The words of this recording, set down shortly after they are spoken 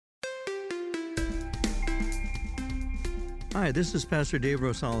Hi, this is Pastor Dave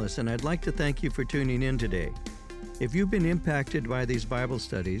Rosales, and I'd like to thank you for tuning in today. If you've been impacted by these Bible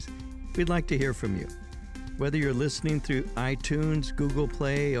studies, we'd like to hear from you. Whether you're listening through iTunes, Google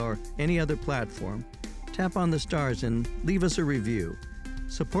Play, or any other platform, tap on the stars and leave us a review.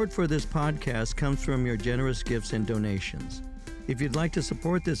 Support for this podcast comes from your generous gifts and donations. If you'd like to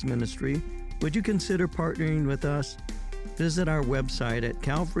support this ministry, would you consider partnering with us? Visit our website at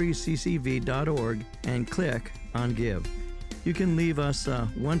calvaryccv.org and click on Give. You can leave us a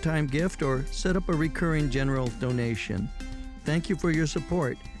one-time gift or set up a recurring general donation. Thank you for your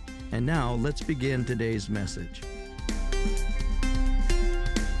support. And now let's begin today's message.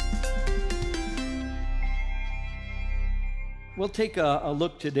 We'll take a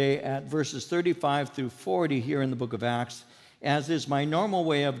look today at verses 35 through 40 here in the book of Acts. As is my normal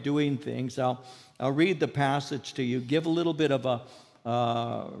way of doing things, I'll read the passage to you, give a little bit of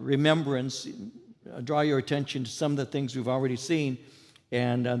a remembrance, draw your attention to some of the things we've already seen,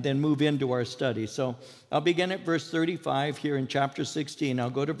 and then move into our study. So I'll begin at verse 35 here in chapter 16.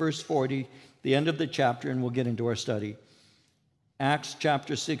 I'll go to verse 40, the end of the chapter, and we'll get into our study. Acts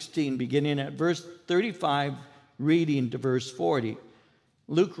chapter 16, beginning at verse 35, reading to verse 40.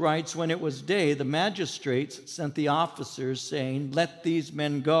 Luke writes, "When it was day, the magistrates sent the officers, saying, 'Let these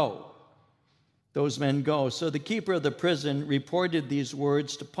men go.' Those men go. So the keeper of the prison reported these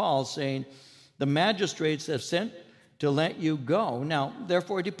words to Paul, saying, 'The magistrates have sent to let you go. Now,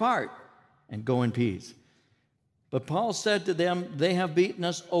 therefore, depart and go in peace.' But Paul said to them, 'They have beaten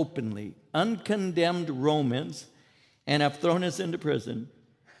us openly, uncondemned Romans, and have thrown us into prison.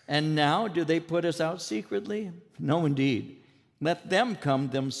 And now do they put us out secretly? No, indeed. Let them come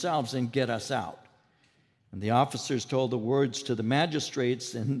themselves and get us out.' And the officers told the words to the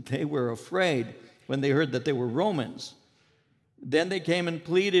magistrates, and they were afraid when they heard that they were Romans. Then they came and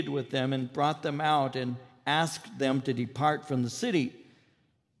pleaded with them and brought them out and asked them to depart from the city.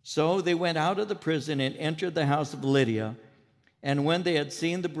 So they went out of the prison and entered the house of Lydia. And when they had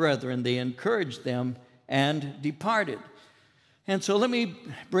seen the brethren, they encouraged them and departed." And so let me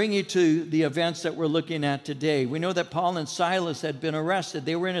bring you to the events that we're looking at today. We know that Paul and Silas had been arrested.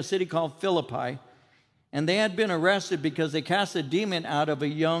 They were in a city called Philippi, and they had been arrested because they cast a demon out of a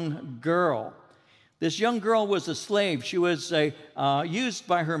young girl. This young girl was a slave. She was used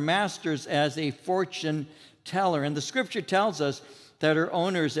by her masters as a fortune teller. And the scripture tells us that her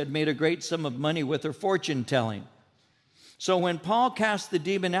owners had made a great sum of money with her fortune telling. So when Paul cast the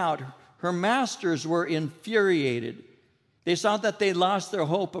demon out, her masters were infuriated. They saw that they lost their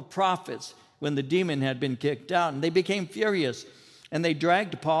hope of profits when the demon had been kicked out, and they became furious. And they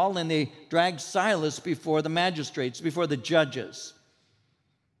dragged Paul and they dragged Silas before the magistrates, before the judges.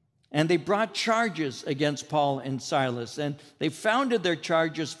 And they brought charges against Paul and Silas. And they founded their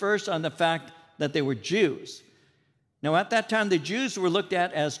charges first on the fact that they were Jews. Now, at that time, the Jews were looked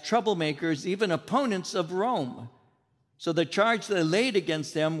at as troublemakers, even opponents of Rome. So the charge they laid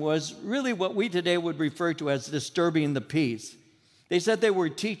against them was really what we today would refer to as disturbing the peace. They said they were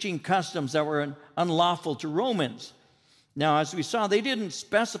teaching customs that were unlawful to Romans. Now, as we saw, they didn't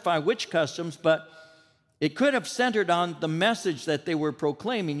specify which customs, but it could have centered on the message that they were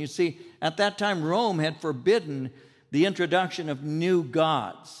proclaiming. You see, at that time, Rome had forbidden the introduction of new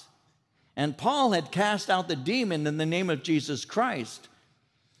gods. And Paul had cast out the demon in the name of Jesus Christ.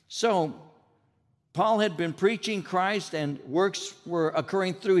 So, Paul had been preaching Christ, and works were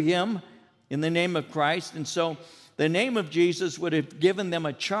occurring through him in the name of Christ. And so, the name of Jesus would have given them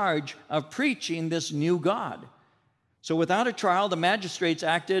a charge of preaching this new God. So without a trial, the magistrates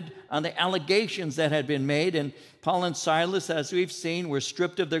acted on the allegations that had been made, and Paul and Silas, as we've seen, were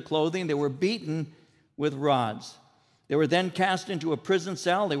stripped of their clothing. They were beaten with rods. They were then cast into a prison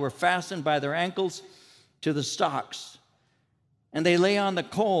cell. They were fastened by their ankles to the stocks. And they lay on the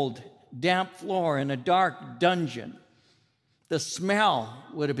cold, damp floor in a dark dungeon. The smell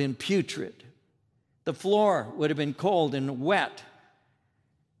would have been putrid. The floor would have been cold and wet.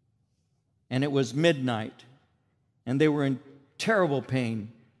 And it was midnight. And they were in terrible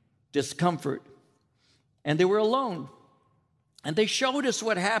pain, discomfort, and they were alone. And they showed us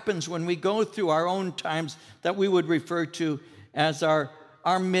what happens when we go through our own times that we would refer to as our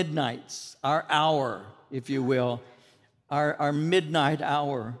midnights, our hour, if you will, our midnight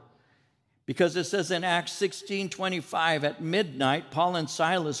hour. Because it says in Acts 16:25, at midnight, Paul and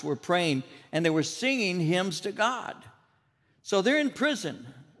Silas were praying, and they were singing hymns to God. So they're in prison.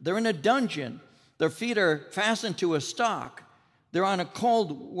 They're in a dungeon. Their feet are fastened to a stock. They're on a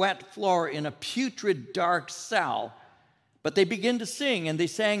cold, wet floor in a putrid, dark cell. But they begin to sing, and they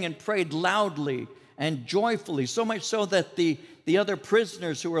sang and prayed loudly and joyfully, so much so that the other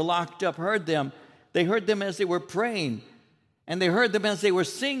prisoners who were locked up heard them. They heard them as they were praying. And they heard them as they were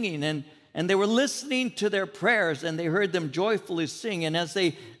singing, and they were listening to their prayers, and they heard them joyfully sing. And as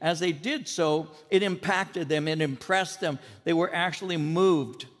they did so, it impacted them, it impressed them. They were actually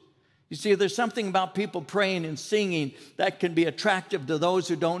moved. You see, there's something about people praying and singing that can be attractive to those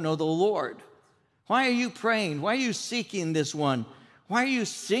who don't know the Lord. Why are you praying? Why are you seeking this one? Why are you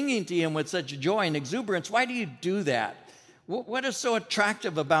singing to him with such joy and exuberance? Why do you do that? What is so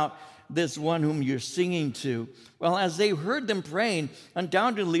attractive about this one whom you're singing to? Well, as they heard them praying,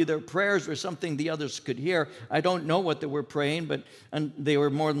 undoubtedly their prayers were something the others could hear. I don't know what they were praying, but they were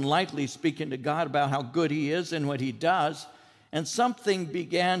more than likely speaking to God about how good he is and what he does. And something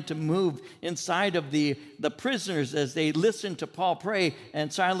began to move inside of the prisoners as they listened to Paul pray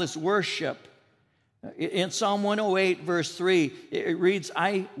and Silas worship. In Psalm 108, verse 3, it reads,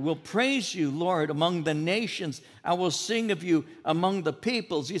 I will praise you, Lord, among the nations. I will sing of you among the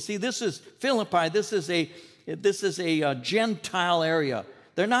peoples. You see, this is Philippi. This is a Gentile area.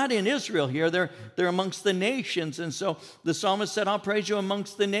 They're not in Israel here. They're amongst the nations. And so the psalmist said, I'll praise you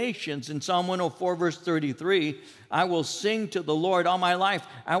amongst the nations. In Psalm 104, verse 33, I will sing to the Lord all my life.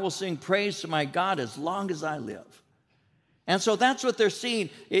 I will sing praise to my God as long as I live. And so that's what they're seeing.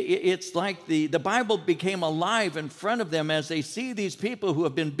 It's like the Bible became alive in front of them as they see these people who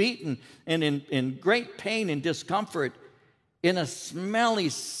have been beaten and in great pain and discomfort in a smelly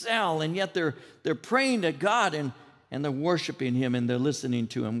cell, and yet they're praying to God and they're worshiping him and they're listening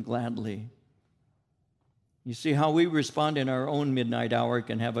to him gladly. You see, how we respond in our own midnight hour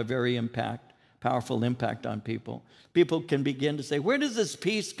can have a very powerful impact on people. People can begin to say, where does this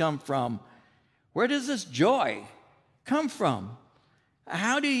peace come from? Where does this joy come from?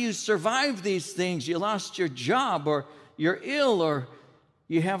 How do you survive these things? You lost your job, or you're ill, or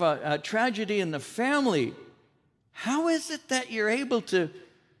you have a tragedy in the family. How is it that you're able to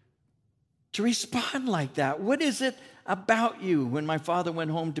respond like that? What is it about you? When my father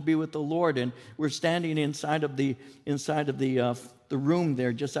went home to be with the Lord, and we're standing inside of the room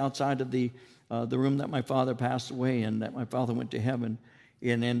there, just outside of the room that my father passed away and that my father went to heaven.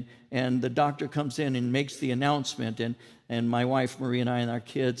 And the doctor comes in and makes the announcement, and my wife Marie and I and our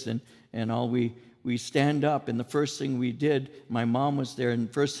kids and all, we stand up, and the first thing we did, my mom was there, and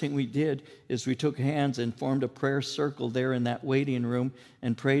the first thing we did is we took hands and formed a prayer circle there in that waiting room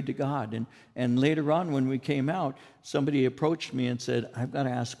and prayed to God. And later on when we came out, somebody approached me and said, I've got to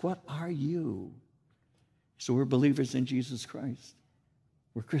ask, what are you? So we're believers in Jesus Christ.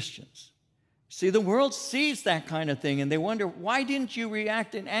 We're Christians. See, the world sees that kind of thing, and they wonder, why didn't you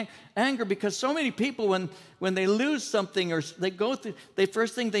react in anger? Because so many people, when they lose something or they go through, the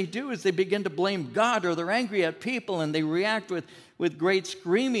first thing they do is they begin to blame God, or they're angry at people, and they react with great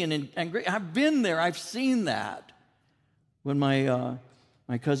screaming and great. I've been there. I've seen that. When my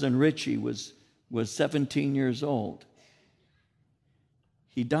cousin Richie was 17 years old,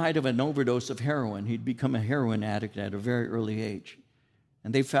 he died of an overdose of heroin. He'd become a heroin addict at a very early age.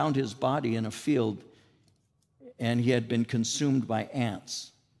 And they found his body in a field, and he had been consumed by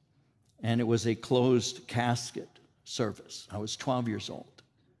ants. And it was a closed casket service. I was 12 years old.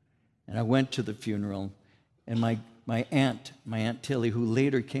 And I went to the funeral, and my aunt Tilly, who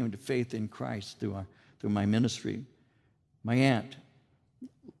later came to faith in Christ through my ministry, my aunt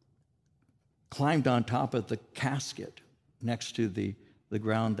climbed on top of the casket next to the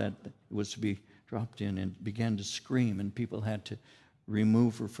ground that was to be dropped in and began to scream, and people had to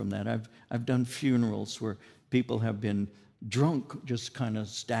remove her from that. I've done funerals where people have been drunk, just kind of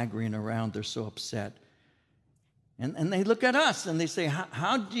staggering around. They're so upset. And they look at us and they say,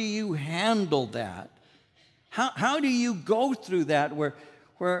 how do you handle that? How do you go through that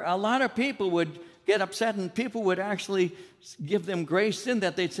where a lot of people would get upset and people would actually give them grace in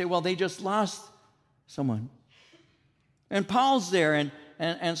that? They'd say, well, they just lost someone. And Paul's there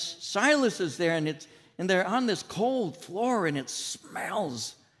and Silas is there, and they're on this cold floor, and it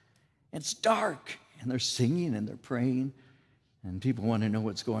smells. It's dark, and they're singing and they're praying, and people want to know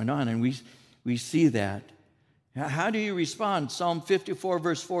what's going on, and we see that. How do you respond? Psalm 54,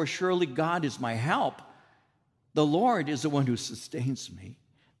 verse 4, surely God is my help. The Lord is the one who sustains me.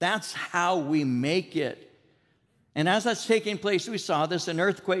 That's how we make it. And as that's taking place, we saw this. An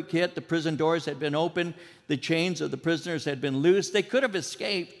earthquake hit. The prison doors had been opened. The chains of the prisoners had been loosed. They could have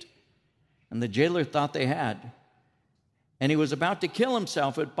escaped. And the jailer thought they had. And he was about to kill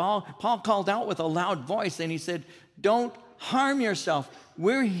himself. But Paul called out with a loud voice, and he said, don't harm yourself.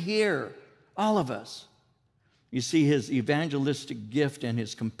 We're here, all of us. You see, his evangelistic gift and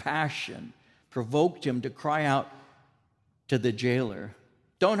his compassion provoked him to cry out to the jailer,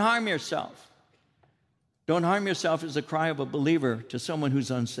 don't harm yourself. Don't harm yourself is the cry of a believer to someone who's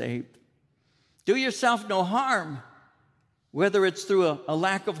unsaved. Do yourself no harm. whether it's through a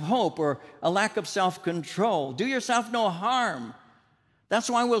lack of hope or a lack of self-control. Do yourself no harm. That's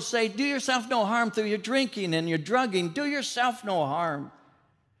why we'll say, do yourself no harm through your drinking and your drugging. Do yourself no harm.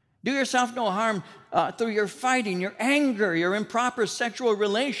 Do yourself no harm through your fighting, your anger, your improper sexual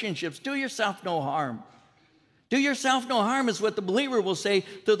relationships. Do yourself no harm. Do yourself no harm is what the believer will say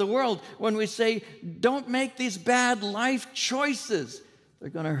to the world when we say, don't make these bad life choices. They're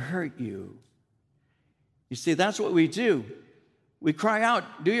going to hurt you. You see, that's what we do. We cry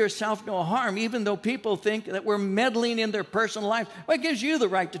out, do yourself no harm, even though people think that we're meddling in their personal life. What gives you the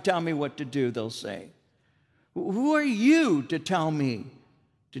right to tell me what to do, they'll say. Who are you to tell me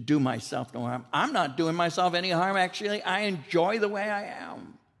to do myself no harm? I'm not doing myself any harm, actually. I enjoy the way I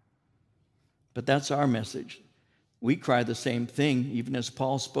am. But that's our message. We cry the same thing, even as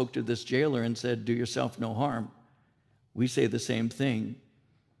Paul spoke to this jailer and said, do yourself no harm. We say the same thing.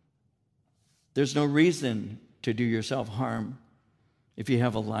 There's no reason to do yourself harm if you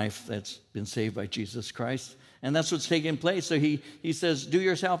have a life that's been saved by Jesus Christ. And that's what's taking place. So he says, do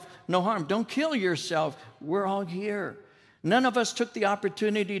yourself no harm. Don't kill yourself. We're all here. None of us took the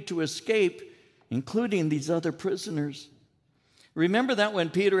opportunity to escape, including these other prisoners. Remember that when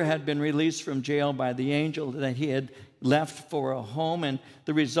Peter had been released from jail by the angel, that he had left for a home, and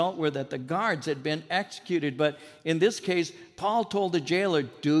the result were that the guards had been executed. But in this case, Paul told the jailer,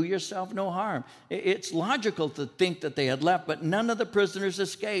 do yourself no harm. It's logical to think that they had left, but none of the prisoners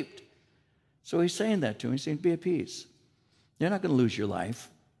escaped. So he's saying that to him. He's saying, be at peace. You're not going to lose your life.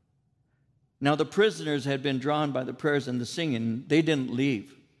 Now, the prisoners had been drawn by the prayers and the singing. They didn't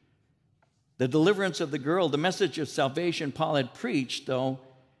leave. The deliverance of the girl, the message of salvation Paul had preached, though,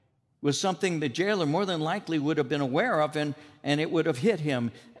 was something the jailer more than likely would have been aware of, and it would have hit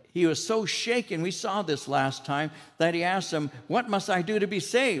him. He was so shaken, we saw this last time, that he asked him, what must I do to be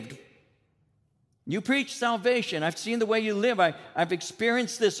saved? You preach salvation. I've seen the way you live. I've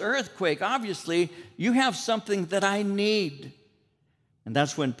experienced this earthquake. Obviously, you have something that I need. And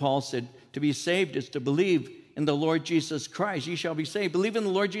that's when Paul said, to be saved is to believe in the Lord Jesus Christ. You shall be saved. Believe in the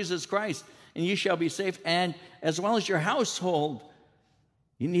Lord Jesus Christ, and you shall be saved, and as well as your household.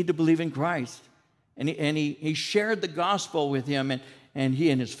 You need to believe in Christ. And he shared the gospel with him, and he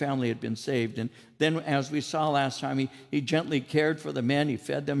and his family had been saved. And then, as we saw last time, he gently cared for the men. He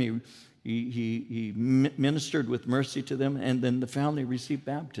fed them. He ministered with mercy to them, and then the family received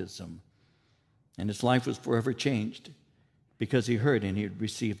baptism. And his life was forever changed because he heard and he had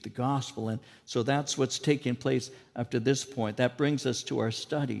received the gospel. And so that's what's taking place up to this point. That brings us to our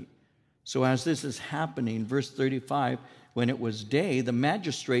study. So as this is happening, verse 35, when it was day, the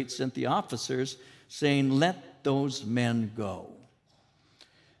magistrates sent the officers saying, let those men go.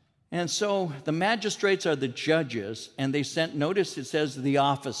 And so the magistrates are the judges, and they sent notice, it says the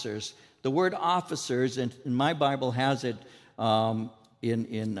officers. The word officers, and in my Bible has it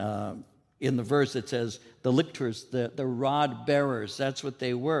in the verse, it says the lictors, the rod bearers. That's what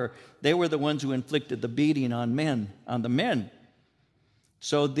they were. They were the ones who inflicted the beating on the men.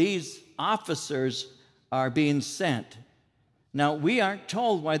 So these officers are being sent. Now, we aren't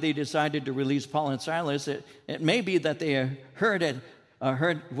told why they decided to release Paul and Silas. It may be that they heard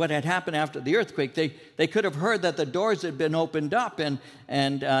what had happened after the earthquake. They could have heard that the doors had been opened up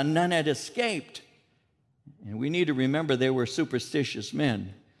and none had escaped. And we need to remember they were superstitious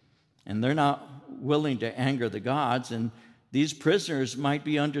men, and they're not willing to anger the gods, and these prisoners might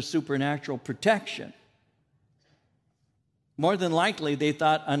be under supernatural protection. More than likely, they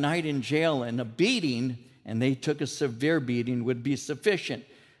thought a night in jail and a beating, and they took a severe beating, would be sufficient.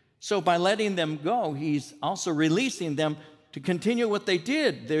 So by letting them go, he's also releasing them to continue what they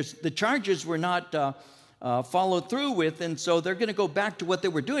did. The charges were not followed through with, and so they're going to go back to what they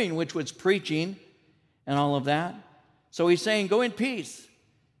were doing, which was preaching and all of that. So he's saying, go in peace,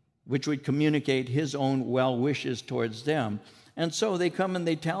 which would communicate his own well wishes towards them. And so they come and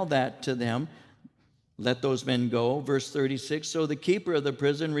they tell that to them. Let those men go. Verse 36, so the keeper of the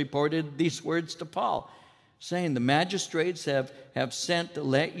prison reported these words to Paul, saying, the magistrates have sent to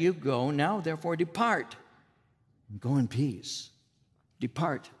let you go. Now, therefore, depart and go in peace.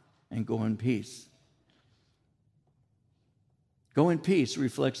 Depart and go in peace. Go in peace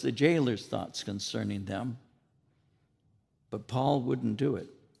reflects the jailer's thoughts concerning them. But Paul wouldn't do it.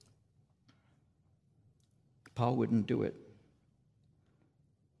 Paul wouldn't do it.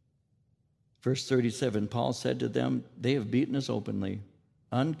 Verse 37, Paul said to them, they have beaten us openly,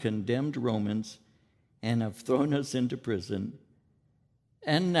 uncondemned Romans, and have thrown us into prison.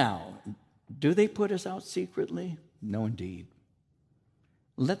 And now, do they put us out secretly? No, indeed.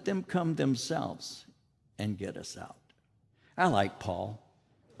 Let them come themselves and get us out. I like Paul.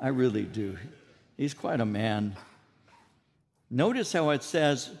 I really do. He's quite a man. Notice how it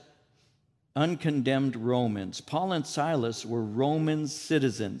says uncondemned Romans. Paul and Silas were Roman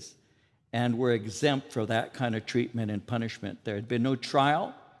citizens and were exempt from that kind of treatment and punishment. There had been no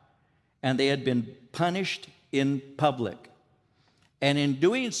trial, and they had been punished in public. And in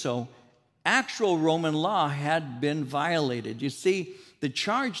doing so, actual Roman law had been violated. You see, the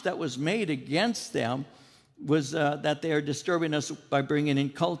charge that was made against them was that they are disturbing us by bringing in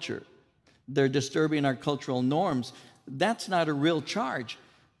culture. They're disturbing our cultural norms. That's not a real charge.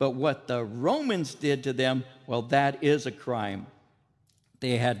 But what the Romans did to them, well, that is a crime.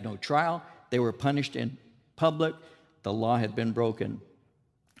 They had no trial. They were punished in public. The law had been broken.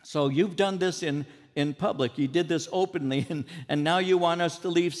 So you've done this in public. You did this openly, and now you want us to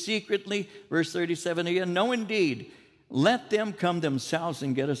leave secretly? Verse 37 again, no, indeed. Let them come themselves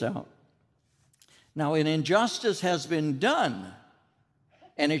and get us out. Now, an injustice has been done,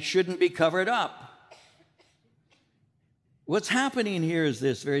 and it shouldn't be covered up. What's happening here is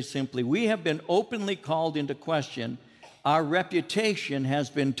this, very simply. We have been openly called into question. Our reputation has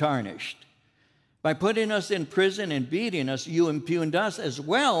been tarnished. By putting us in prison and beating us, you impugned us as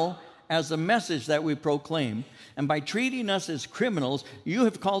well as the message that we proclaim. And by treating us as criminals, you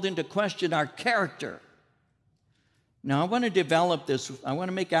have called into question our character. Now, I want to develop this. I want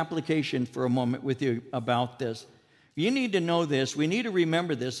to make application for a moment with you about this. You need to know this. We need to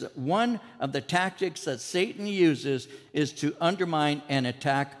remember this. That one of the tactics that Satan uses is to undermine and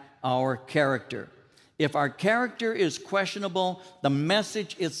attack our character. If our character is questionable, the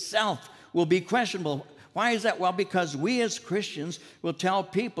message itself will be questionable. Why is that? Well, because we as Christians will tell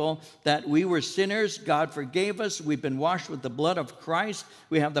people that we were sinners, God forgave us, we've been washed with the blood of Christ,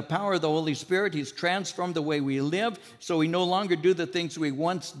 we have the power of the Holy Spirit, He's transformed the way we live, so we no longer do the things we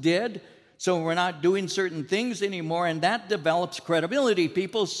once did, so we're not doing certain things anymore, and that develops credibility.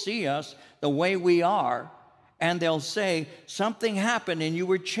 People see us the way we are, and they'll say, something happened and you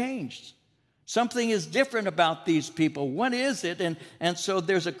were changed. Something is different about these people. What is it? And so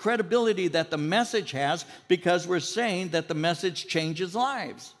there's a credibility that the message has because we're saying that the message changes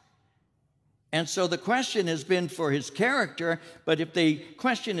lives. And so the question has been for his character, but if they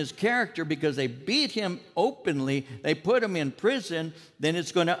question his character because they beat him openly, they put him in prison, then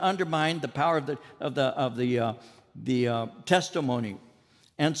it's going to undermine the power of the testimony.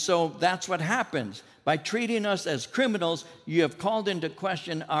 And so that's what happens. By treating us as criminals, you have called into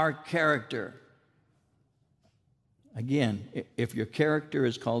question our character. Again, if your character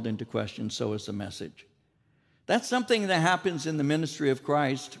is called into question, so is the message. That's something that happens in the ministry of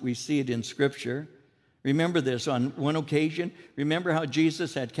Christ. We see it in Scripture. Remember this, on one occasion, remember how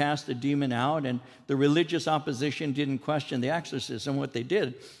Jesus had cast a demon out and the religious opposition didn't question the exorcism. What they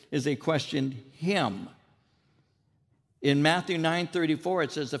did is they questioned him. In Matthew 9:34,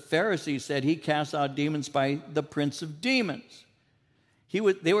 it says the Pharisees said he cast out demons by the prince of demons.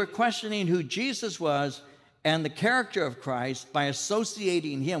 They were questioning who Jesus was and the character of Christ by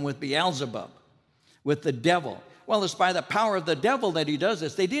associating him with Beelzebub, with the devil. Well, it's by the power of the devil that he does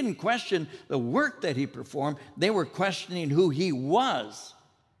this. They didn't question the work that he performed. They were questioning who he was.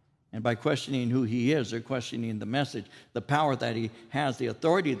 And by questioning who he is, they're questioning the message, the power that he has, the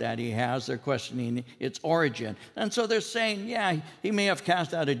authority that he has. They're questioning its origin. And so they're saying, yeah, he may have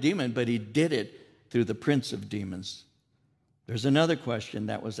cast out a demon, but he did it through the prince of demons. There's another question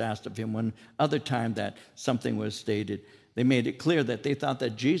that was asked of him one other time that something was stated. They made it clear that they thought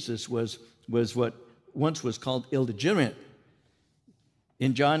that Jesus was what once was called illegitimate.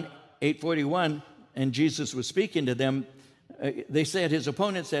 In John 8:41, and Jesus was speaking to them, they said, his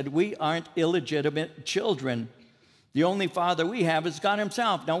opponent said, we aren't illegitimate children. The only father we have is God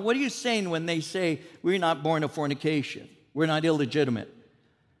himself. Now, what are you saying when they say we're not born of fornication? We're not illegitimate.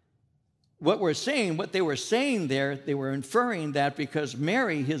 What they were saying there, they were inferring that because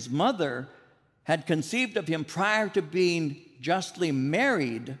Mary, his mother, had conceived of him prior to being justly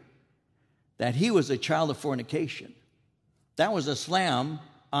married, that he was a child of fornication. That was a slam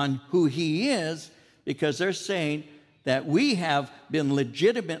on who he is, because they're saying that we have been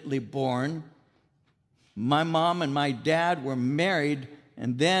legitimately born. My mom and my dad were married,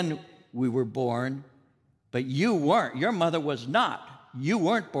 and then we were born, but you weren't. Your mother was not. You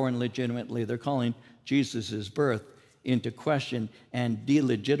weren't born legitimately. They're calling Jesus' birth into question and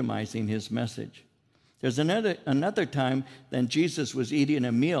delegitimizing his message. There's another time that Jesus was eating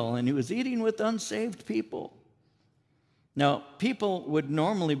a meal, and he was eating with unsaved people. Now, people would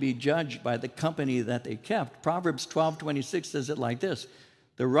normally be judged by the company that they kept. Proverbs 12:26 says it like this: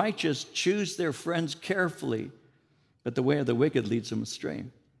 the righteous choose their friends carefully, but the way of the wicked leads them astray.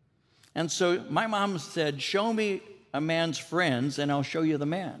 And so my mom said, show me a man's friends, and I'll show you the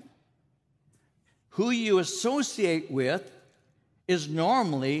man. Who you associate with is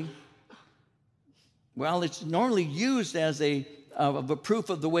normally, well, it's normally used as a proof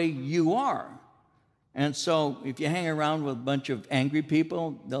of the way you are. And so if you hang around with a bunch of angry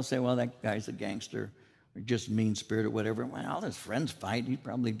people, they'll say, well, that guy's a gangster or just mean-spirited or whatever. Well, all his friends fight. He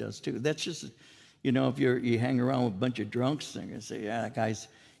probably does too. That's just, if you hang around with a bunch of drunks, they're going to say, yeah, that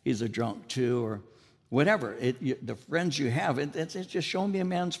he's a drunk too, or whatever. The friends you have, it's just show me a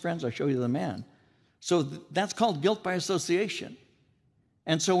man's friends, I'll show you the man. So that's called guilt by association.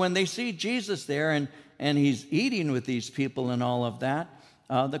 And so when they see Jesus there and he's eating with these people and all of that,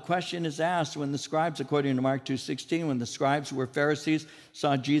 the question is asked when the scribes, according to Mark 2:16, when the scribes who were Pharisees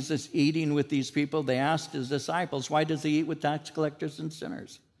saw Jesus eating with these people, they asked his disciples, why does he eat with tax collectors and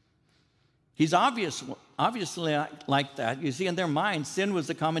sinners? He's obviously like that. You see, in their minds, sin was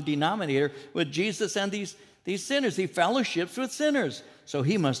the common denominator with Jesus and these sinners. He fellowships with sinners, so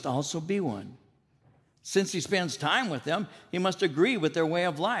he must also be one. Since he spends time with them, he must agree with their way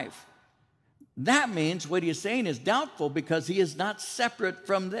of life. That means what he's saying is doubtful because he is not separate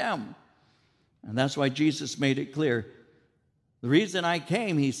from them. And that's why Jesus made it clear. The reason I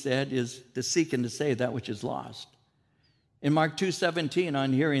came, he said, is to seek and to save that which is lost. In Mark 2:17,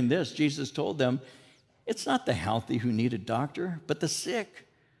 on hearing this, Jesus told them, it's not the healthy who need a doctor, but the sick.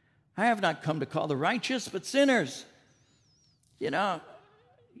 I have not come to call the righteous, but sinners.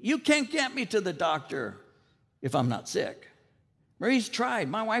 You can't get me to the doctor if I'm not sick. Marie's tried.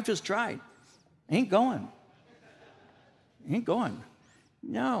 My wife has tried. Ain't going.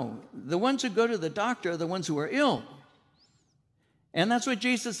 No, the ones who go to the doctor are the ones who are ill. And that's what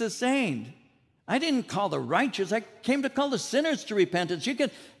Jesus is saying. I didn't call the righteous. I came to call the sinners to repentance.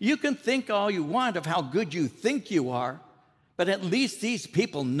 You can think all you want of how good you think you are, but at least these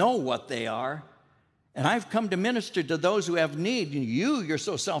people know what they are. And I've come to minister to those who have need. You're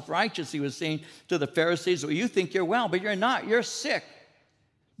so self-righteous, he was saying to the Pharisees, well, you think you're well, but you're not. You're sick.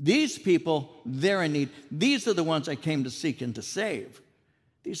 These people, they're in need. These are the ones I came to seek and to save.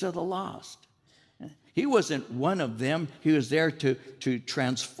 These are the lost. He wasn't one of them. He was there to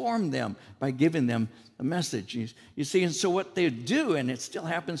transform them by giving them a message. You see, and so what they do, and it still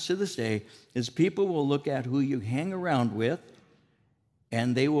happens to this day, is people will look at who you hang around with,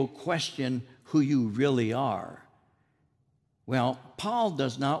 and they will question who you really are. Well, Paul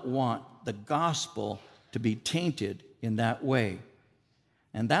does not want the gospel to be tainted in that way.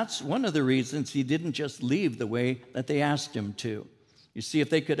 And that's one of the reasons he didn't just leave the way that they asked him to. You see, if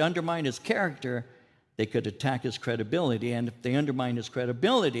they could undermine his character, they could attack his credibility. And if they undermine his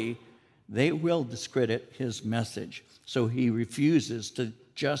credibility, they will discredit his message. So he refuses to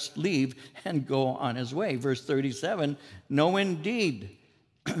just leave and go on his way. Verse 37, no, indeed,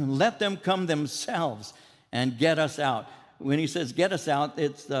 let them come themselves and get us out. When he says get us out,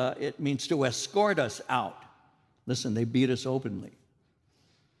 it means to escort us out. Listen, they beat us openly.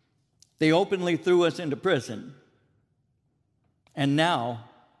 They openly threw us into prison. And now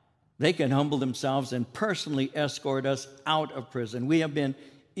they can humble themselves and personally escort us out of prison. We have been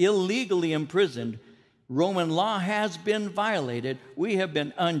illegally imprisoned. Roman law has been violated. We have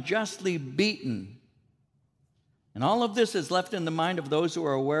been unjustly beaten. And all of this is left in the mind of those who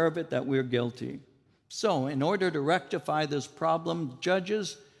are aware of it that we're guilty. So, in order to rectify this problem,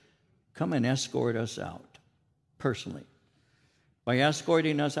 judges, come and escort us out personally. By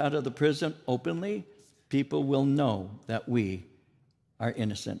escorting us out of the prison openly, people will know that we are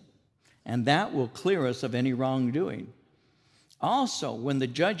innocent. And that will clear us of any wrongdoing. Also, when the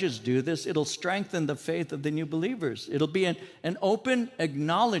judges do this, it'll strengthen the faith of the new believers. It'll be an open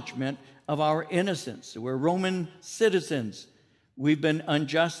acknowledgement of our innocence. We're Roman citizens. We've been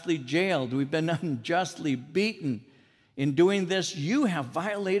unjustly jailed. We've been unjustly beaten. In doing this, you have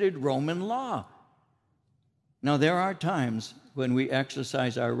violated Roman law. Now, there are times when we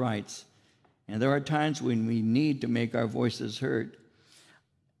exercise our rights, and there are times when we need to make our voices heard.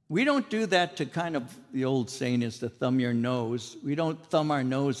 We don't do that to kind of, the old saying is to thumb your nose. We don't thumb our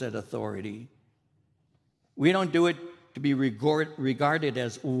nose at authority. We don't do it to be regarded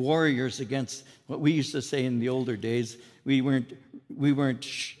as warriors against what we used to say in the older days. We weren't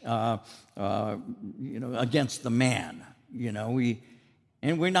against the man.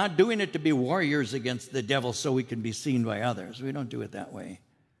 And we're not doing it to be warriors against the devil so we can be seen by others. We don't do it that way.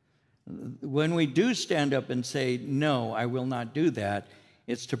 When we do stand up and say, no, I will not do that,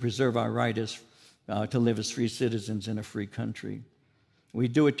 it's to preserve our right to live as free citizens in a free country. We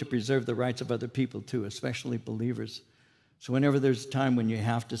do it to preserve the rights of other people too, especially believers. So whenever there's a time when you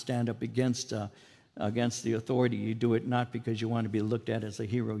have to stand up against the authority, you do it not because you want to be looked at as a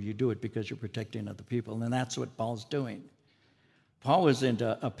hero. You do it because you're protecting other people, and that's what Paul's doing. Paul wasn't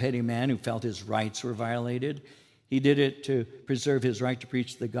a petty man who felt his rights were violated. He did it to preserve his right to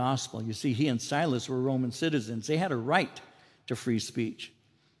preach the gospel. You see, he and Silas were Roman citizens. They had a right to free speech.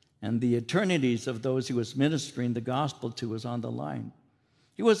 And the eternities of those he was ministering the gospel to was on the line.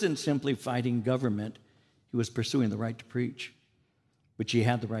 He wasn't simply fighting government. He was pursuing the right to preach, which he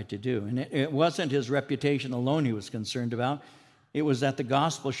had the right to do. And it wasn't his reputation alone he was concerned about. It was that the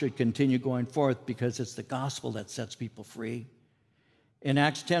gospel should continue going forth, because it's the gospel that sets people free. In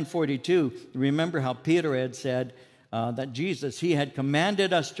Acts 10:42, remember how Peter had said that Jesus, he had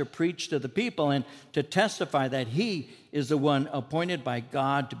commanded us to preach to the people and to testify that he is the one appointed by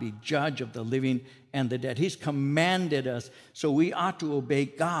God to be judge of the living and the dead. He's commanded us, so we ought to obey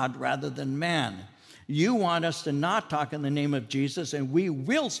God rather than man. You want us to not talk in the name of Jesus, and we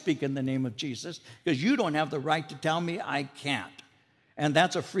will speak in the name of Jesus, because you don't have the right to tell me I can't. And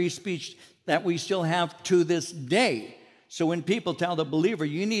that's a free speech that we still have to this day. So when people tell the believer,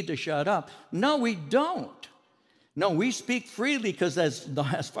 you need to shut up, no, we don't. No, we speak freely, because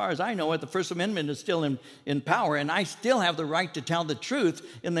as far as I know it, the First Amendment is still in power, and I still have the right to tell the truth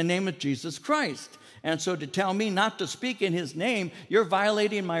in the name of Jesus Christ. And so to tell me not to speak in his name, you're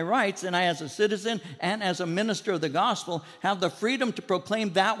violating my rights, and I, as a citizen and as a minister of the gospel, have the freedom to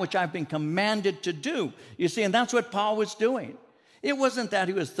proclaim that which I've been commanded to do. You see, and that's what Paul was doing. It wasn't that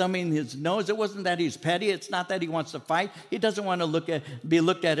he was thumbing his nose. It wasn't that he's petty. It's not that he wants to fight. He doesn't want to be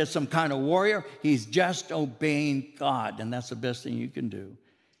looked at as some kind of warrior. He's just obeying God, and that's the best thing you can do,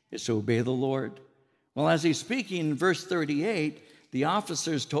 is to obey the Lord. Well, as he's speaking in verse 38, the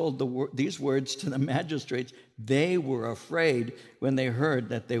officers told these words to the magistrates. They were afraid when they heard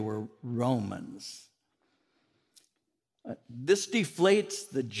that they were Romans. This deflates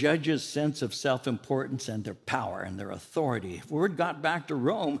the judge's sense of self-importance and their power and their authority. If word got back to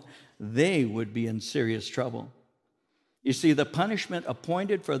Rome, they would be in serious trouble. You see, the punishment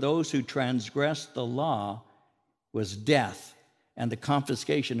appointed for those who transgressed the law was death and the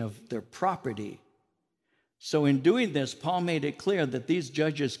confiscation of their property. So in doing this, Paul made it clear that these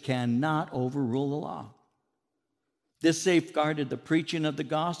judges cannot overrule the law. This safeguarded the preaching of the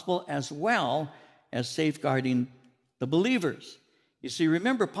gospel as well as safeguarding the believers. You see,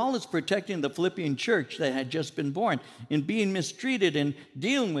 remember, Paul is protecting the Philippian church that had just been born. In being mistreated and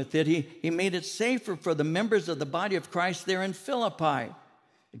dealing with it, he made it safer for the members of the body of Christ there in Philippi.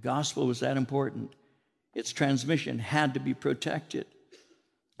 The gospel was that important. Its transmission had to be protected.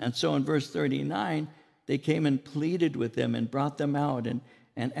 And so in verse 39, they came and pleaded with them and brought them out and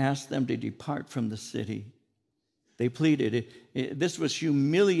asked them to depart from the city. They pleaded. This was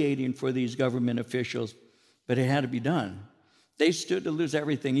humiliating for these government officials, but it had to be done. They stood to lose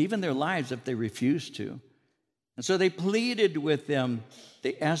everything, even their lives, if they refused to. And so they pleaded with them.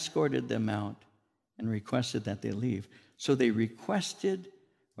 They escorted them out and requested that they leave. So they requested,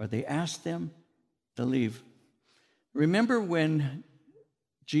 or they asked them to leave. Remember when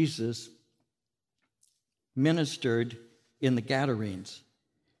Jesus ministered in the Gadarenes,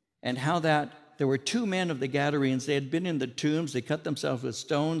 and how that there were two men of the Gadarenes. They had been in the tombs. They cut themselves with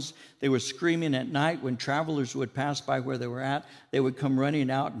stones. They were screaming at night. When travelers would pass by where they were at, they would come running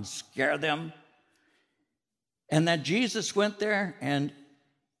out and scare them. And that Jesus went there and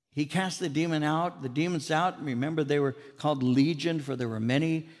he cast the demons out. Remember, they were called Legion, for there were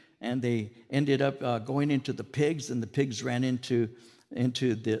many, and they ended up going into the pigs, and the pigs ran into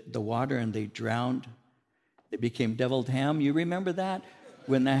the water and they drowned. They became deviled ham. You remember that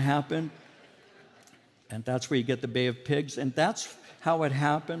when that happened? And that's where you get the Bay of Pigs. And that's how it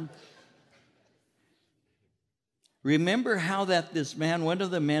happened. Remember how that this man, one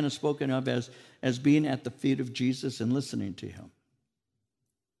of the men is spoken of as being at the feet of Jesus and listening to him.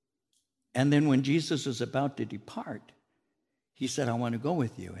 And then when Jesus was about to depart, he said, I want to go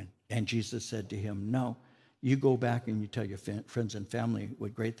with you. And Jesus said to him, no, you go back and you tell your friends and family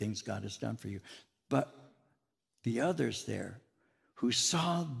what great things God has done for you. But the others there who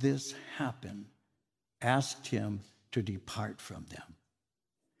saw this happen asked him to depart from them.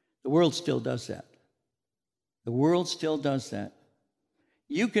 The world still does that. The world still does that.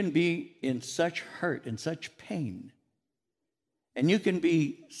 You can be in such hurt and such pain, and you can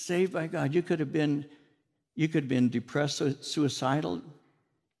be saved by God. You could have been depressed, suicidal,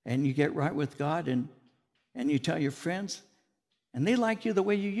 and you get right with God, and you tell your friends, and they like you the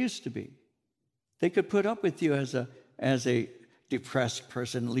way you used to be. They could put up with you as a depressed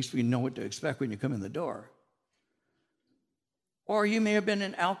person. At least we know what to expect when you come in the door. Or you may have been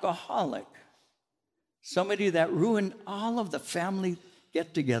an alcoholic, somebody that ruined all of the family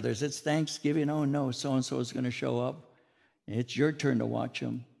get-togethers. It's Thanksgiving. Oh no, so-and-so is going to show up. It's your turn to watch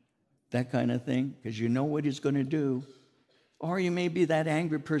him. That kind of thing, because you know what he's going to do. Or you may be that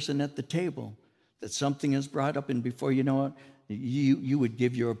angry person at the table that something is brought up, and before you know it, you would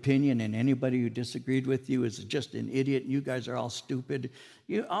give your opinion, and anybody who disagreed with you is just an idiot, and you guys are all stupid.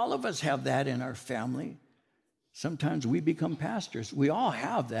 All of us have that in our family. Sometimes we become pastors. We all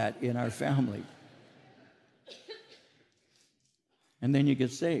have that in our family. And then you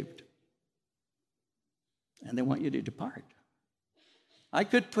get saved. And they want you to depart. I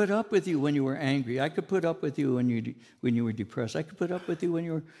could put up with you when you were angry. I could put up with you when you were depressed. I could put up with you when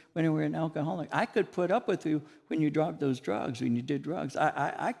you were an alcoholic. I could put up with you when you dropped those drugs, when you did drugs.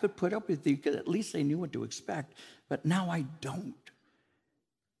 I could put up with you because at least they knew what to expect. But now I don't.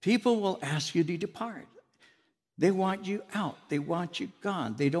 People will ask you to depart. They want you out. They want you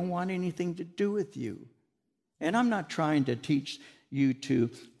gone. They don't want anything to do with you. And I'm not trying to teach you to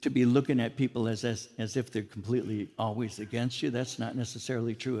be looking at people as if they're completely always against you. That's not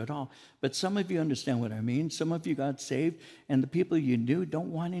necessarily true at all. But some of you understand what I mean. Some of you got saved, and the people you knew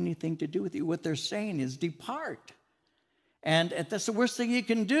don't want anything to do with you. What they're saying is depart. And that's the worst thing you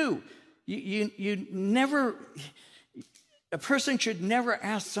can do. You never, a person should never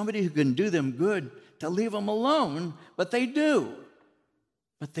ask somebody who can do them good to leave them alone, but they do.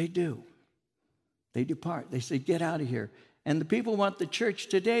 But they do. They depart. They say, get out of here. And the people want the church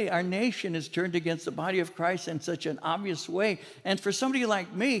today. Our nation is turned against the body of Christ in such an obvious way. And for somebody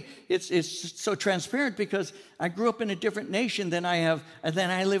like me, it's so transparent because I grew up in a different nation than I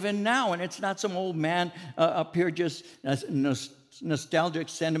live in now. And it's not some old man up here just a nostalgic,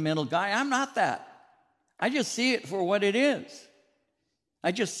 sentimental guy. I'm not that. I just see it for what it is.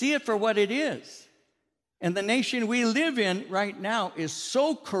 I just see it for what it is. And the nation we live in right now is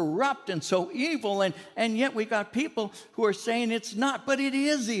so corrupt and so evil, and yet we got people who are saying it's not, but it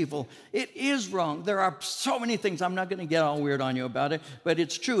is evil. It is wrong. There are so many things. I'm not going to get all weird on you about it, but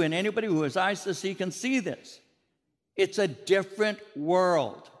it's true, and anybody who has eyes to see can see this. It's a different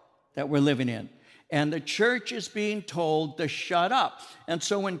world that we're living in. And the church is being told to shut up. And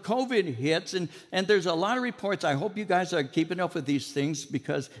so when COVID hits, and there's a lot of reports, I hope you guys are keeping up with these things,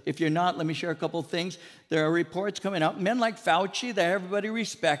 because if you're not, let me share a couple of things. There are reports coming out. Men like Fauci that everybody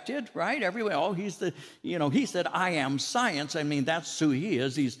respected, right? Everyone, he said, I am science. I mean, that's who he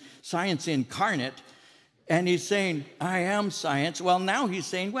is. He's science incarnate. And he's saying, I am science. Well, now he's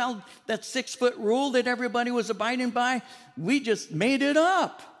saying, well, that 6-foot rule that everybody was abiding by, we just made it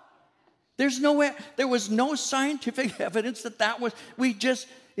up. There was no scientific evidence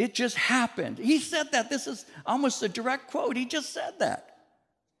it just happened. He said that. This is almost a direct quote. He just said that.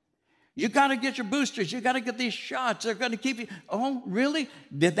 You got to get your boosters. You got to get these shots. They're going to keep you. Oh, really?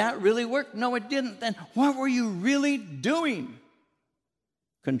 Did that really work? No, it didn't. Then what were you really doing?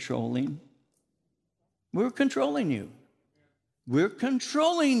 Controlling. We were controlling you. We're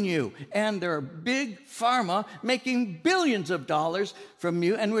controlling you. And there are big pharma making billions of dollars from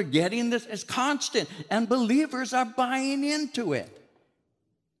you, and we're getting this as constant. And believers are buying into it.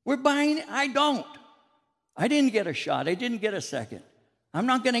 We're buying it. I don't. I didn't get a shot. I didn't get a second. I'm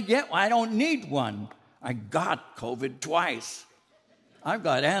not going to get one. I don't need one. I got COVID twice. I've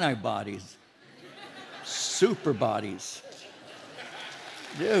got antibodies. Super bodies.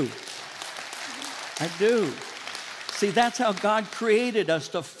 I do. See, that's how God created us,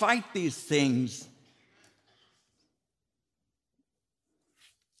 to fight these things.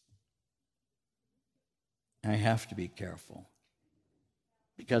 I have to be careful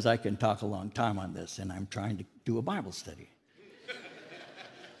because I can talk a long time on this, and I'm trying to do a Bible study.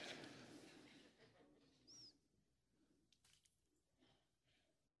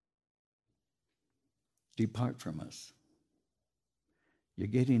 Depart from us. You're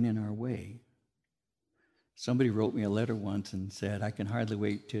getting in our way. Somebody wrote me a letter once and said, I can hardly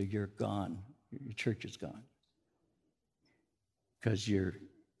wait till you're gone. Your church is gone. Because your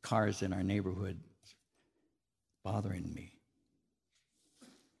cars in our neighborhood bothering me.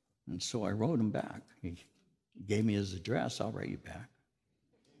 And so I wrote him back. He gave me his address. I'll write you back.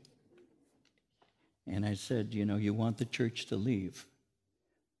 And I said, you want the church to leave.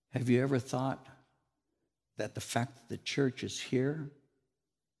 Have you ever thought that the fact that the church is here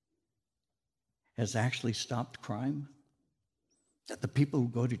has actually stopped crime? That the people who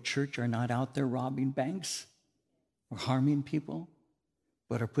go to church are not out there robbing banks or harming people,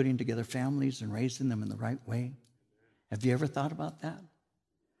 but are putting together families and raising them in the right way? Have you ever thought about that?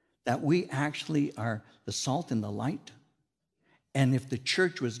 That we actually are the salt and the light? And if the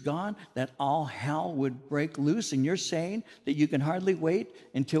church was gone, that all hell would break loose? And you're saying that you can hardly wait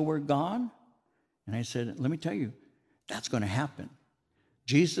until we're gone? And I said, let me tell you, that's going to happen.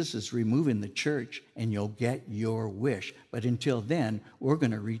 Jesus is removing the church, and you'll get your wish. But until then, we're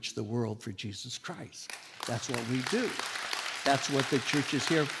going to reach the world for Jesus Christ. That's what we do. That's what the church is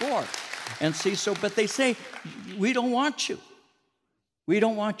here for. And see, so, but they say, we don't want you. We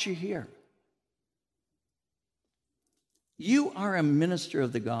don't want you here. You are a minister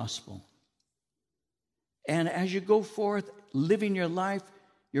of the gospel. And as you go forth, living your life,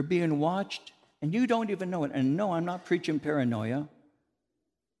 you're being watched, and you don't even know it. And no, I'm not preaching paranoia.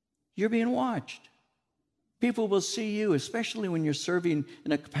 You're being watched. People will see you, especially when you're serving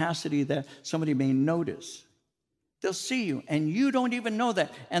in a capacity that somebody may notice. They'll see you, and you don't even know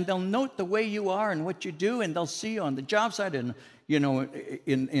that. And they'll note the way you are and what you do, and they'll see you on the job site and,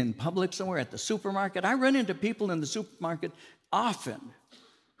 in public somewhere, at the supermarket. I run into people in the supermarket often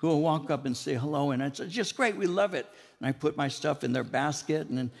who will walk up and say hello, and it's just great. We love it. And I put my stuff in their basket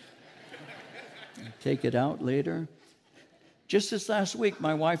and then take it out later. Just this last week,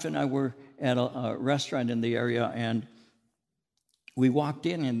 my wife and I were at a restaurant in the area, and we walked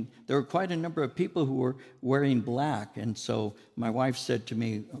in, and there were quite a number of people who were wearing black. And so my wife said to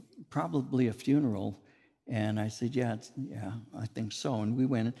me, probably a funeral. And I said, yeah, I think so. And we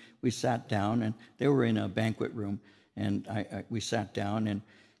went, we sat down, and they were in a banquet room. And we sat down,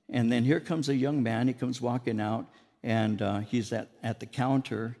 and then here comes a young man. He comes walking out, and he's at the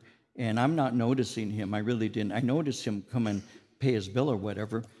counter. And I'm not noticing him. I really didn't. I noticed him come and pay his bill or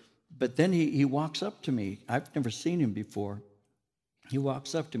whatever. But then he walks up to me. I've never seen him before. He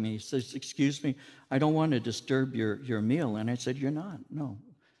walks up to me. He says, excuse me, I don't want to disturb your meal. And I said, you're not, no.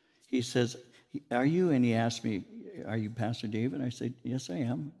 He says, are you? And he asked me, are you Pastor David? I said, yes, I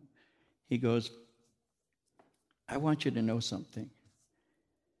am. He goes, I want you to know something.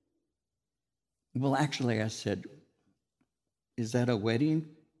 Well, actually, I said, is that a wedding?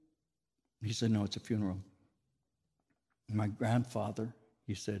 He said, no, it's a funeral. My grandfather,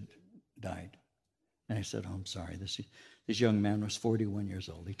 he said, died. And I said, oh, I'm sorry. This young man was 41 years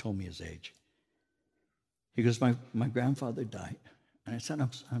old. He told me his age. He goes, my grandfather died. And I said,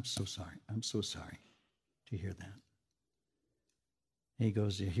 I'm so sorry. I'm so sorry to hear that. He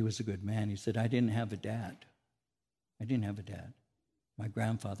goes, yeah, he was a good man. He said, I didn't have a dad. My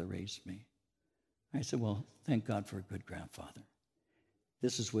grandfather raised me. I said, well, thank God for a good grandfather.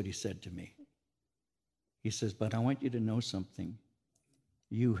 This is what he said to me. He says, but I want you to know something.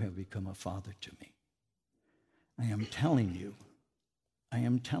 You have become a father to me. I am telling you,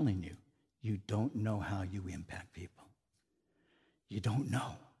 you don't know how you impact people. You don't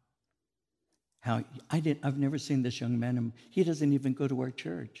know how. I've never seen this young man. He doesn't even go to our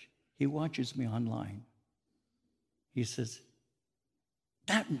church. He watches me online. He says,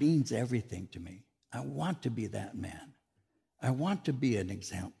 that means everything to me. I want to be that man. I want to be an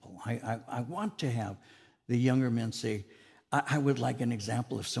example. I want to have the younger men say, I would like an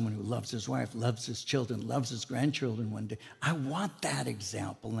example of someone who loves his wife, loves his children, loves his grandchildren one day. I want that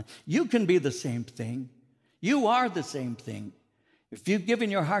example. You can be the same thing. You are the same thing. If you've given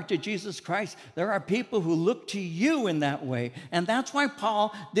your heart to Jesus Christ, there are people who look to you in that way. And that's why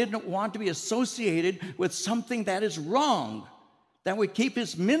Paul didn't want to be associated with something that is wrong, that would keep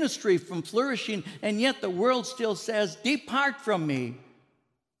his ministry from flourishing. And yet the world still says, depart from me.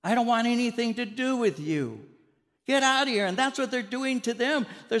 I don't want anything to do with you. Get out of here. And that's what they're doing to them.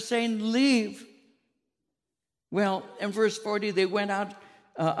 They're saying, leave. Well, in verse 40, they went out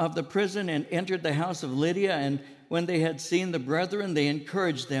of the prison and entered the house of Lydia. And when they had seen the brethren, they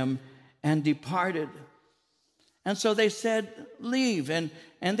encouraged them and departed. And so they said, leave. And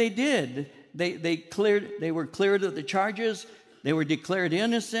they did. They were cleared of the charges. They were declared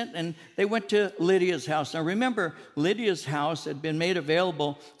innocent, and they went to Lydia's house. Now remember, Lydia's house had been made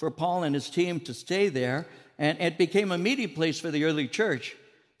available for Paul and his team to stay there, and it became a meeting place for the early church,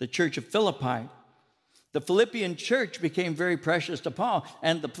 the church of Philippi. The Philippian church became very precious to Paul,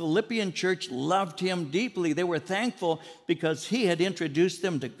 and the Philippian church loved him deeply. They were thankful because he had introduced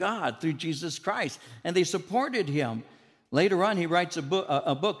them to God through Jesus Christ, and they supported him. Later on, he writes a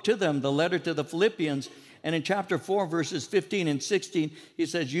book to them, the letter to the Philippians. And in chapter 4, verses 15 and 16, he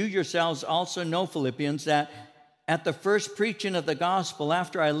says, you yourselves also know, Philippians, that at the first preaching of the gospel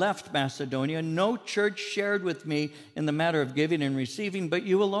after I left Macedonia, no church shared with me in the matter of giving and receiving, but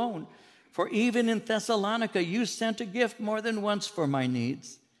you alone. For even in Thessalonica, you sent a gift more than once for my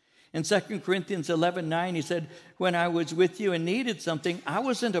needs. In 2 Corinthians 11:9, he said, when I was with you and needed something, I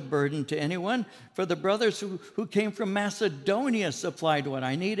wasn't a burden to anyone, for the brothers who came from Macedonia supplied what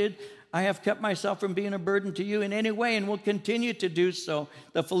I needed. I have kept myself from being a burden to you in any way and will continue to do so.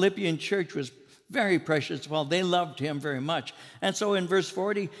 The Philippian church was very precious. Well, they loved him very much. And so in verse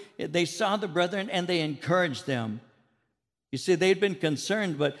 40, they saw the brethren and they encouraged them. You see, they'd been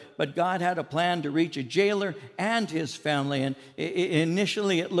concerned, but God had a plan to reach a jailer and his family. And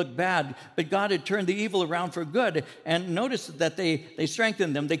initially it looked bad, but God had turned the evil around for good. And notice that they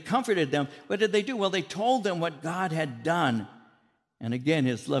strengthened them, they comforted them. What did they do? Well, they told them what God had done. And again,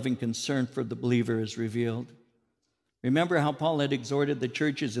 his loving concern for the believer is revealed. Remember how Paul had exhorted the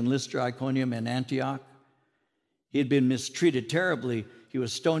churches in Lystra, Iconium, and Antioch? He had been mistreated terribly. He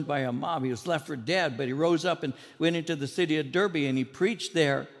was stoned by a mob. He was left for dead, but he rose up and went into the city of Derbe, and he preached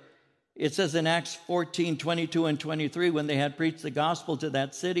there. It says in Acts 14, 22 and 23, when they had preached the gospel to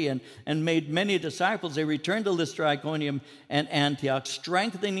that city and made many disciples, they returned to Lystra, Iconium, and Antioch,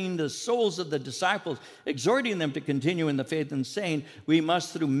 strengthening the souls of the disciples, exhorting them to continue in the faith and saying, we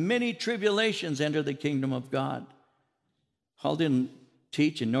must through many tribulations enter the kingdom of God. Paul didn't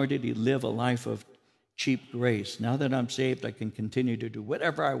teach, and nor did he live a life of cheap grace. Now that I'm saved, I can continue to do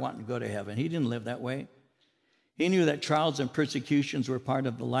whatever I want and go to heaven. He didn't live that way. He knew that trials and persecutions were part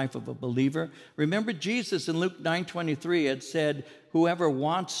of the life of a believer. Remember, Jesus in Luke 9:23 had said, whoever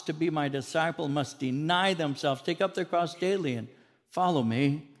wants to be my disciple must deny themselves, take up their cross daily, and follow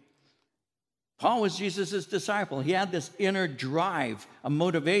me. Paul was Jesus' disciple. He had this inner drive, a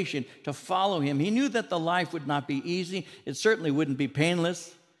motivation to follow him. He knew that the life would not be easy. It certainly wouldn't be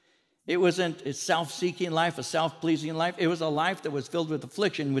painless. It wasn't a self-seeking life, a self-pleasing life. It was a life that was filled with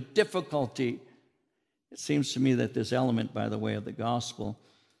affliction, with difficulty. It seems to me that this element, by the way, of the gospel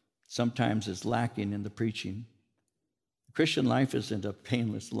sometimes is lacking in the preaching. The Christian life isn't a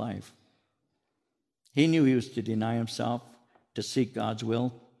painless life. He knew he was to deny himself, to seek God's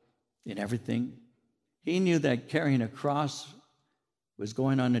will in everything. He knew that carrying a cross was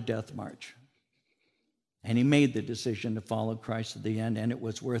going on a death march. And he made the decision to follow Christ to the end, and it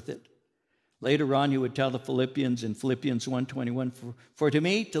was worth it. Later on, he would tell the Philippians in Philippians 1:21, for to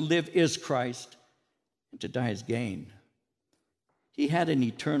me to live is Christ, and to die is gain. He had an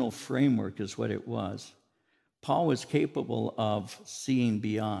eternal framework is what it was. Paul was capable of seeing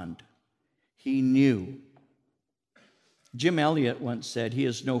beyond. He knew. Jim Elliot once said, he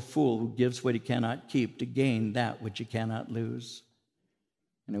is no fool who gives what he cannot keep to gain that which he cannot lose.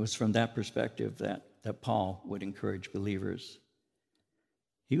 And it was from that perspective that Paul would encourage believers.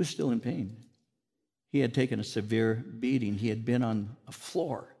 He was still in pain. He had taken a severe beating. He had been on a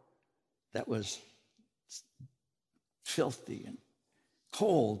floor that was filthy and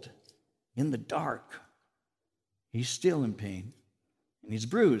cold in the dark. He's still in pain, and he's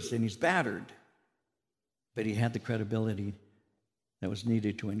bruised and he's battered, but he had the credibility that was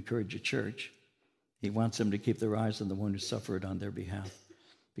needed to encourage a church. He wants them to keep their eyes on the one who suffered on their behalf,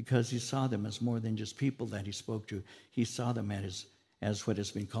 because he saw them as more than just people that he spoke to. He saw them as what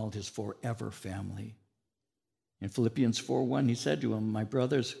has been called his forever family. In Philippians 4:1, he said to them, my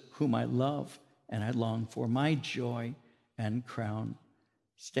brothers whom I love and I long for, my joy and crown,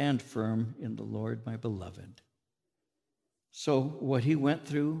 stand firm in the Lord, my beloved. So what he went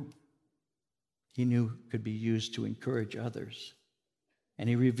through, he knew could be used to encourage others. And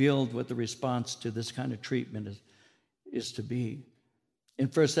he revealed what the response to this kind of treatment is to be. In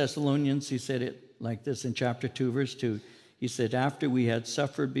 1 Thessalonians, he said it like this in chapter 2, verse 2. He said, after we had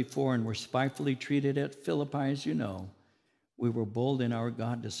suffered before and were spitefully treated at Philippi, as you know, we were bold in our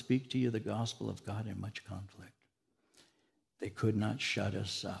God to speak to you the gospel of God in much conflict. They could not shut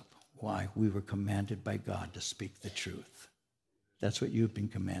us up. Why? We were commanded by God to speak the truth. That's what you've been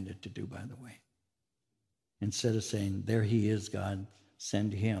commanded to do, by the way. Instead of saying, there he is, God,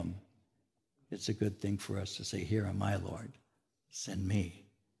 send him, it's a good thing for us to say, here am I, Lord, send me.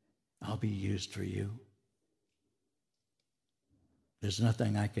 I'll be used for you. There's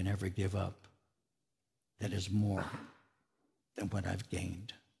nothing I can ever give up that is more than what I've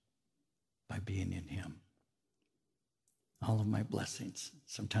gained by being in him. All of my blessings.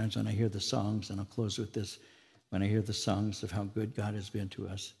 Sometimes when I hear the songs, and I'll close with this, when I hear the songs of how good God has been to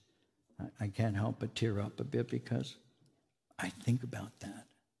us, I can't help but tear up a bit, because I think about that.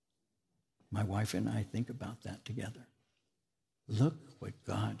 My wife and I think about that together. Look what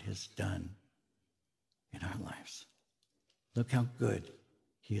God has done in our lives. Look how good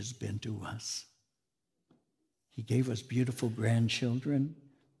he has been to us. He gave us beautiful grandchildren.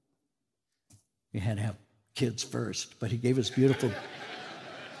 We had to have kids first, but he gave us beautiful...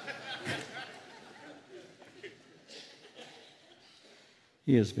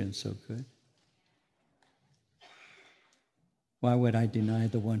 He has been so good. Why would I deny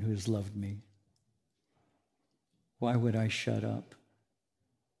the one who has loved me? Why would I shut up?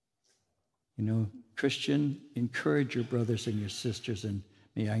 You know, Christian, encourage your brothers and your sisters, and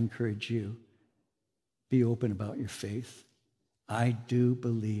may I encourage you. Be open about your faith. I do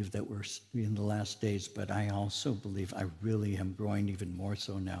believe that we're in the last days, but I also believe, I really am growing even more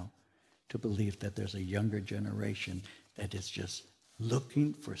so now, to believe that there's a younger generation that is just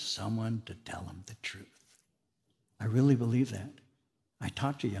looking for someone to tell them the truth. I really believe that. I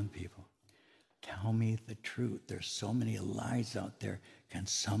talk to young people. Tell me the truth. There's so many lies out there. Can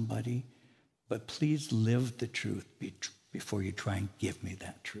somebody, but please live the truth before you try and give me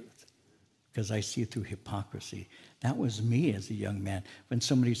that truth. Because I see through hypocrisy. That was me as a young man. When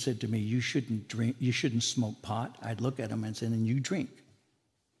somebody said to me, you shouldn't drink, you shouldn't smoke pot, I'd look at them and say, then you drink.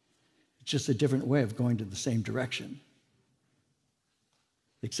 It's just a different way of going to the same direction.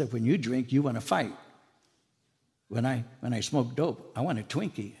 Except when you drink, you want to fight. When I smoke dope, I want a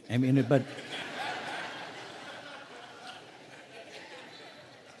Twinkie. I mean, but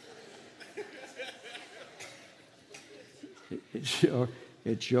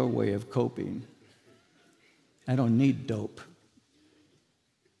it's your way of coping. I don't need dope.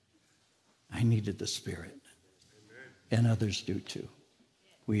 I needed the Spirit. And others do too.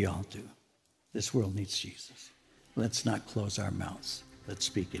 We all do. This world needs Jesus. Let's not close our mouths. Let's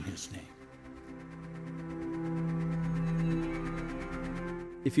speak in his name.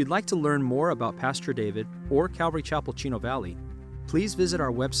 If you'd like to learn more about Pastor David or Calvary Chapel Chino Valley, please visit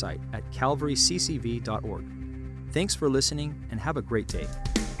our website at calvaryccv.org. Thanks for listening and have a great day.